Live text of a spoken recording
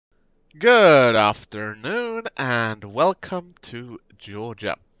Good afternoon and welcome to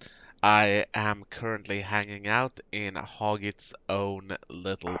Georgia. I am currently hanging out in Hoggit's own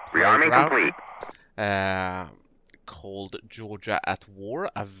little Rearming playground complete. uh, called Georgia at War,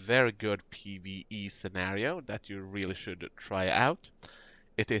 a very good PvE scenario that you really should try out.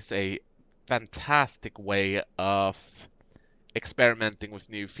 It is a fantastic way of experimenting with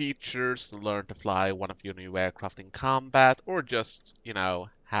new features, to learn to fly one of your new aircraft in combat, or just,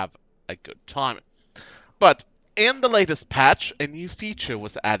 have a good time. But in the latest patch, a new feature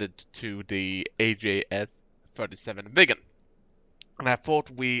was added to the AJS 37 Viggen, and I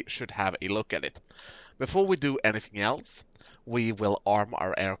thought we should have a look at it. Before we do anything else, we will arm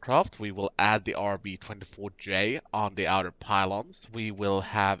our aircraft. We will add the RB-24J on the outer pylons. We will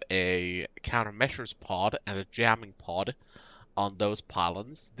have a countermeasures pod and a jamming pod on those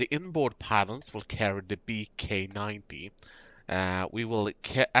pylons. The inboard pylons will carry the BK-90. We will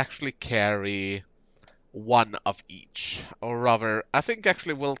actually carry one of each, or rather, I think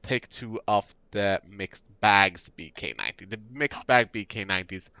actually we'll take two of the mixed bags BK-90. The mixed bag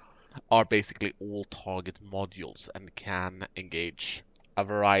BK-90s are basically all target modules and can engage a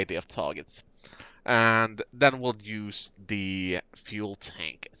variety of targets. And then we'll use the fuel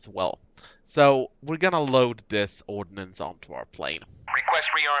tank as well. So we're gonna load this ordnance onto our plane. Request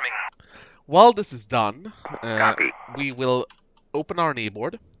rearming. While this is done, Copy. we will open our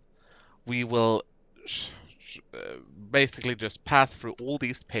kneeboard. We will basically just pass through all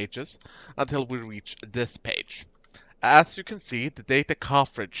these pages until we reach this page. As you can see, the data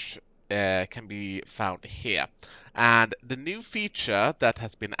cartridge can be found here. And the new feature that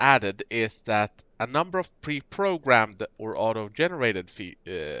has been added is that a number of pre-programmed or auto-generated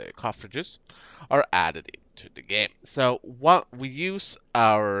cartridges are added into the game. So what we use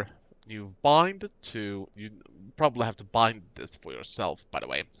our new bind to, you probably have to bind this for yourself, by the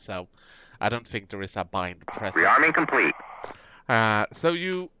way. So I don't think there is a bind present. Rearming complete. So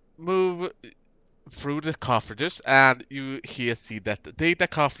you move through the cartridges, and you here see that the data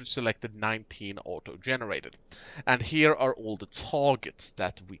cartridge selected 19 auto-generated. And here are all the targets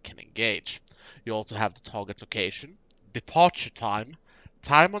that we can engage. You also have the target location, departure time,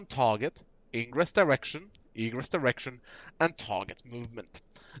 time on target, ingress direction, egress direction, and target movement.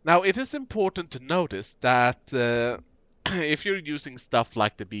 Now, it is important to notice that if you're using stuff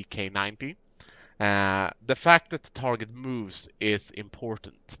like the BK-90, the fact that the target moves is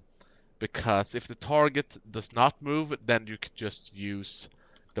important, because if the target does not move, then you could just use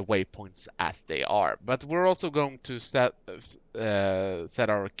the waypoints as they are. But we're also going to set our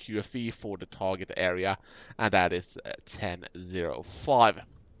QFE for the target area, and that is 1005.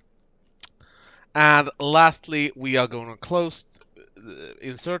 And lastly, we are going to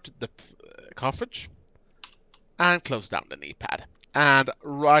insert the cartridge and close down the knee pad. And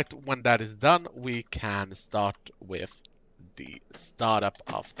right when that is done, we can start with the startup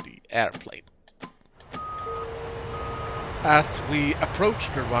of the airplane. As we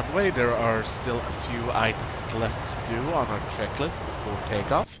approach the runway, there are still a few items left to do on our checklist before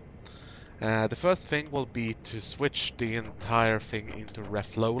takeoff. The first thing will be to switch the entire thing into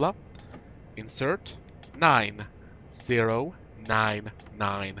Reflola. Insert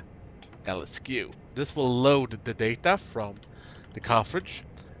 9099 LSQ. This will load the data from the cartridge,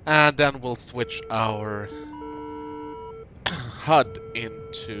 and then we'll switch our HUD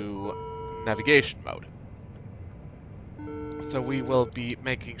into navigation mode. So we will be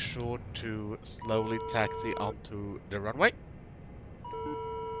making sure to slowly taxi onto the runway.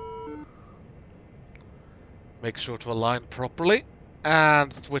 Make sure to align properly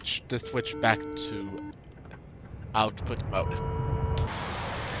and switch the switch back to output mode.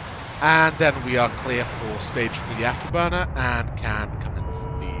 And then we are clear for stage 3 afterburner and can commence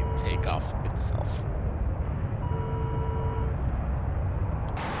the takeoff itself.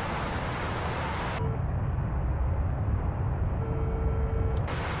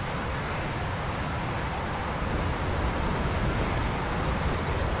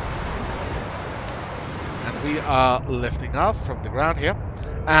 We are lifting off from the ground here,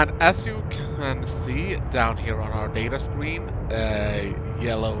 and as you can see down here on our data screen, a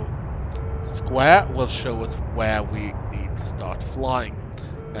yellow square will show us where we need to start flying.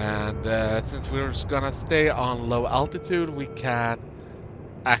 And since we're just gonna stay on low altitude, we can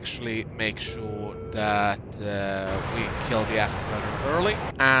actually make sure that we kill the afterburner early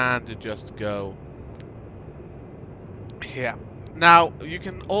and just go here. Now, you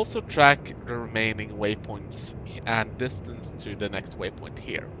can also track the remaining waypoints and distance to the next waypoint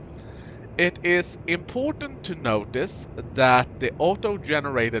here. It is important to notice that the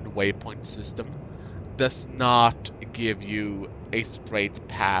auto-generated waypoint system does not give you a straight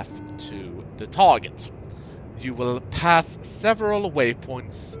path to the target. You will pass several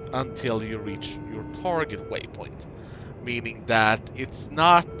waypoints until you reach your target waypoint, meaning that it's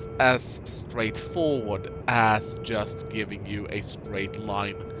not as straightforward as just giving you a straight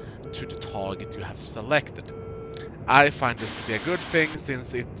line to the target you have selected. I find this to be a good thing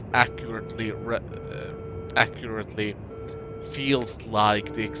since it accurately feels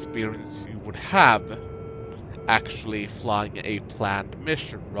like the experience you would have actually flying a planned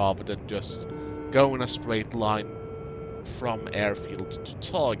mission rather than just going a straight line from airfield to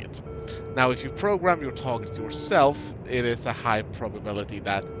target. Now, if you program your target yourself, it is a high probability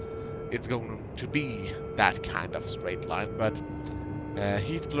that it's going to be that kind of straight line, but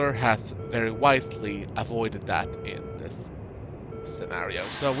Heatblur has very wisely avoided that in this scenario.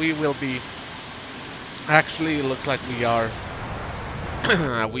 So we will be... Actually, it looks like we are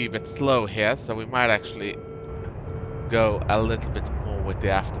a wee bit slow here, so we might actually go a little bit more with the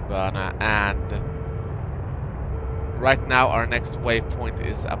afterburner, and right now our next waypoint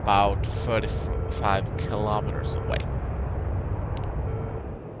is about 35 kilometers away.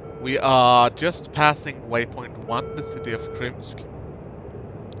 We are just passing waypoint 1, the city of Krimsk,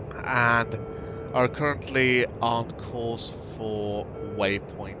 and are currently on course for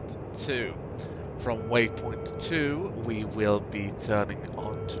waypoint 2. From waypoint 2, we will be turning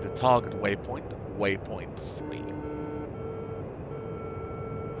onto the target waypoint, waypoint 3.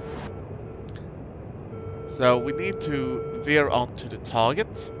 So we need to veer onto the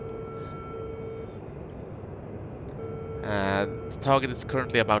target. The target is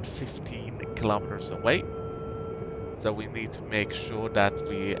currently about 15 kilometers away. So we need to make sure that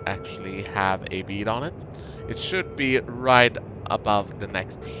we actually have a bead on it. It should be right above the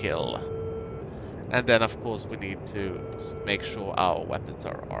next hill. And then of course we need to make sure our weapons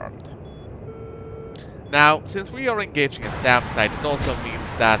are armed. Now, since we are engaging a SAM site, it also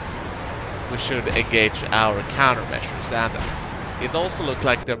means that we should engage our countermeasures, and it also looks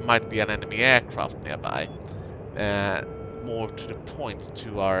like there might be an enemy aircraft nearby, more to the point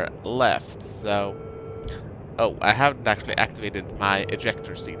to our left. So, oh, I haven't actually activated my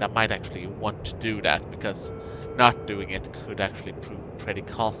ejector seat. I might actually want to do that, because not doing it could actually prove pretty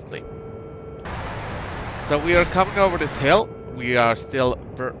costly. So we are coming over this hill. We are still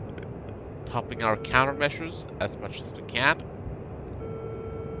popping our countermeasures as much as we can.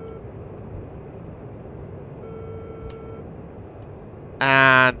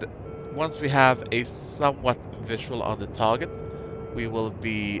 And once we have a somewhat visual on the target, we will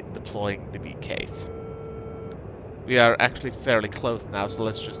be deploying the BKs. We are actually fairly close now, so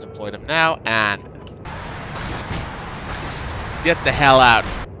let's just deploy them now and get the hell out.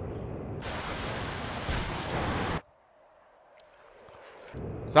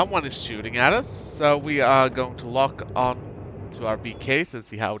 Someone is shooting at us, so we are going to lock on to our BKs and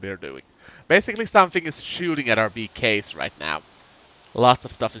see how they're doing. Basically, something is shooting at our BKs right now. Lots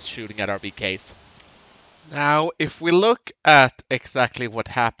of stuff is shooting at our BKs. Now, if we look at exactly what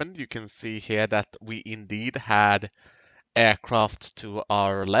happened, you can see here that we indeed had aircraft to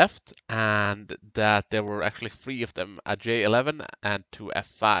our left, and that there were actually 3 of them, a J-11 and 2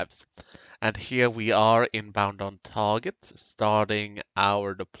 F-5s. And here we are inbound on target, starting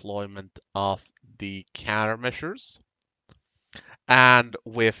our deployment of the countermeasures, and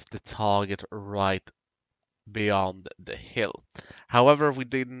with the target right beyond the hill. However, we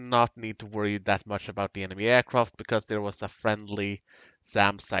did not need to worry that much about the enemy aircraft, because there was a friendly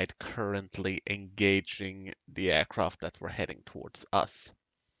SAM site currently engaging the aircraft that were heading towards us.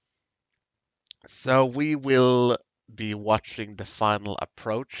 So we will be watching the final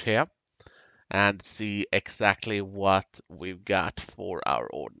approach here and see exactly what we've got for our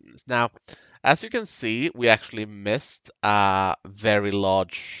ordnance. Now, as you can see, we actually missed a very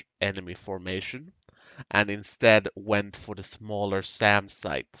large enemy formation, and instead went for the smaller SAM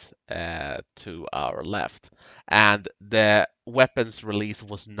site to our left. And the weapons release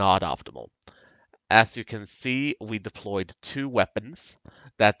was not optimal. As you can see, we deployed 2 weapons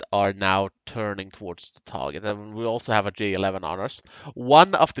that are now turning towards the target. And we also have a J-11 on us.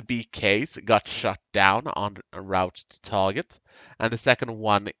 One of the BKs got shot down on route to target, and the second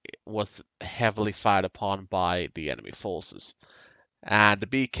one was heavily fired upon by the enemy forces. And the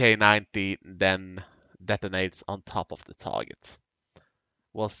BK-90 then detonates on top of the target.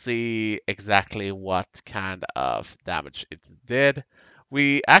 We'll see exactly what kind of damage it did.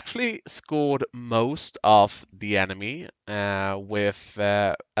 We actually scored most of the enemy with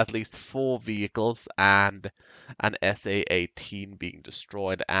at least 4 vehicles and an SA-18 being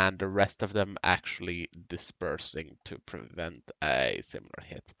destroyed, and the rest of them actually dispersing to prevent a similar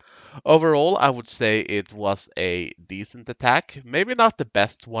hit. Overall, I would say it was a decent attack. Maybe not the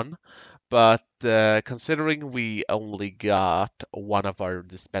best one, but considering we only got one of our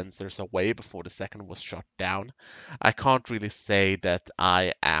dispensers away before the second was shot down, I can't really say that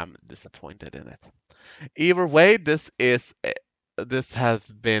I am disappointed in it. Either way, this has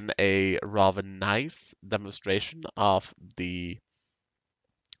been a rather nice demonstration of the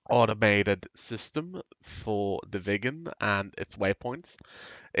automated system for the Viggen and its waypoints.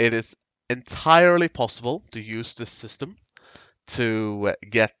 It is entirely possible to use this system to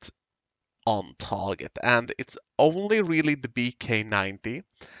get on target, and it's only really the BK-90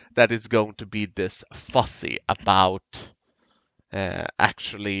 that is going to be this fussy about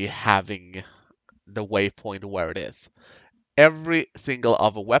actually having the waypoint where it is. Every single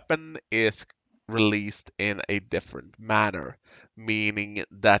other weapon is released in a different manner, meaning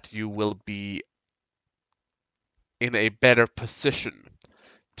that you will be in a better position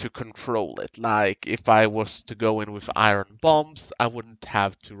to control it. Like if I was to go in with iron bombs, I wouldn't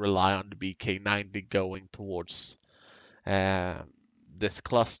have to rely on the BK-90 going towards uh, this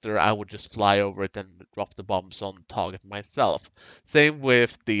cluster. I would just fly over it and drop the bombs on target myself. Same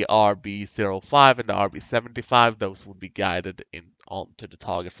with the RB-05 and the RB-75. Those would be guided in onto the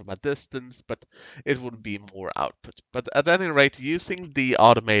target from a distance, but it would be more output. But at any rate, using the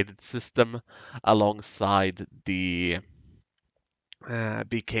automated system alongside the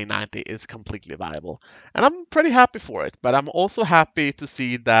BK-90 is completely viable. And I'm pretty happy for it, but I'm also happy to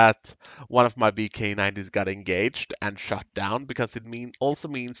see that one of my BK-90s got engaged and shut down, because it also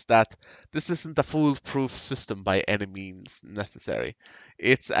means that this isn't a foolproof system by any means necessary.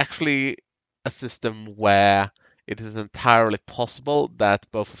 It's actually a system where it is entirely possible that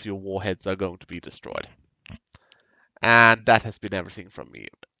both of your warheads are going to be destroyed. And that has been everything from me.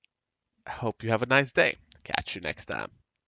 Hope you have a nice day. Catch you next time.